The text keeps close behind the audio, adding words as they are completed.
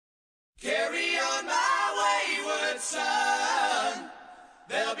son.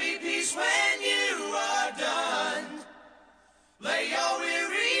 There'll be peace when you are done. Lay your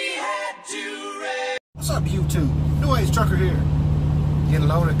weary head to rest. What's up, YouTube? New Age Trucker here. Getting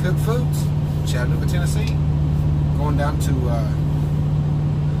loaded at Cook Foods, Chattanooga, Tennessee. Going down to a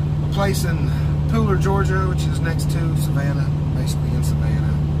place in Pooler, Georgia, which is next to Savannah, basically in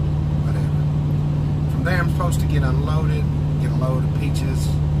Savannah, whatever. From there, I'm supposed to get unloaded, get a load of peaches,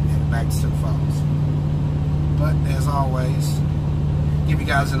 and back to Sioux Falls. But as always, give you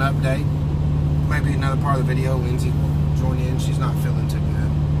guys an update. Maybe another part of the video, Lindsay will join in. She's not feeling too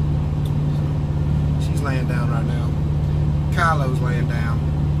good. So she's laying down right now. Kylo's laying down.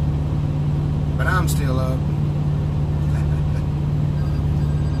 But I'm still up.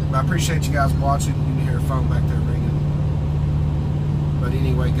 But I appreciate you guys watching. You can hear a phone back there ringing. But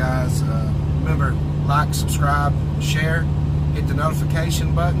anyway, guys, remember, like, subscribe, share, hit the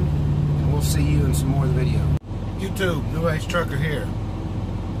notification button, and we'll see you in some more of the video. YouTube, New Age Trucker here.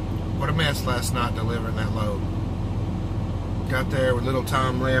 What a mess last night delivering that load. Got there with little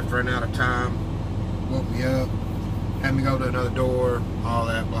time left, ran out of time, woke me up, had me go to another door, all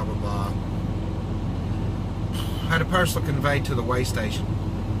that, blah, blah, blah. Had a parcel conveyed to the way station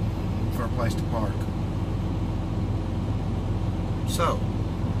for a place to park. So,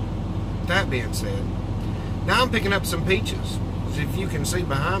 that being said, now I'm picking up some peaches. As if you can see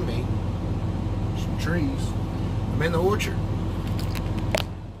behind me, some trees. I'm in the orchard.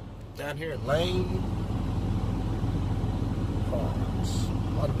 Down here at Lane Farms.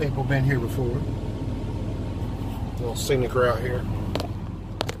 A lot of people have been here before. A little scenic route here.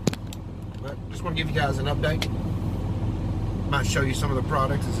 But just want to give you guys an update. Might show you some of the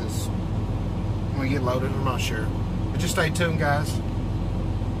products as it's when we get loaded, I'm not sure. But just stay tuned, guys.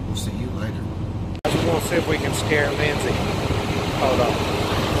 We'll see you later. We're going to see if we can scare Lindsay. Hold on.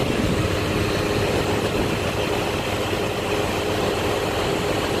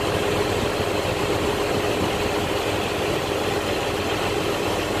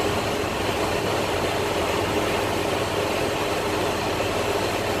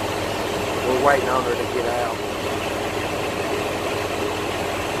 We're waiting on her to get out.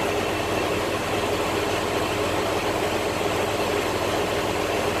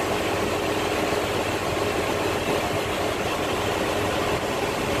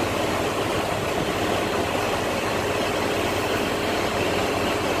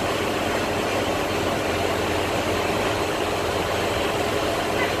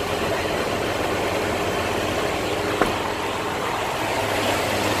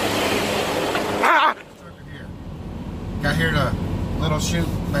 Got here to Little Chute,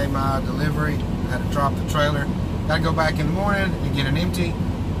 made my delivery, had to drop the trailer. Got to go back in the morning and get an empty.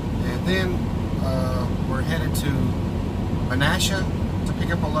 And then we're headed to Menasha to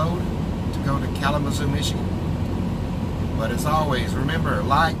pick up a load to go to Kalamazoo, Michigan. But as always, remember,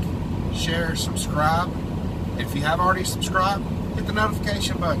 like, share, subscribe. If you have already subscribed, hit the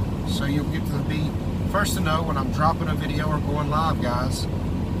notification button so you'll get to be first to know when I'm dropping a video or going live, guys.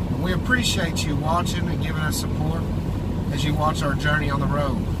 And we appreciate you watching and giving us support as you watch our journey on the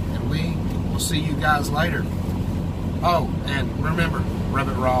road. And we will see you guys later. Oh, and remember, rub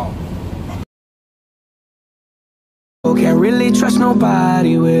it raw. Can't really trust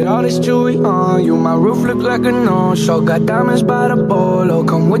nobody with all this jewelry on you. My roof look like a no-show. Got diamonds by the bolo.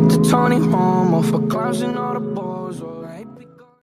 Come with the Tony Romo for clowns and all the boys.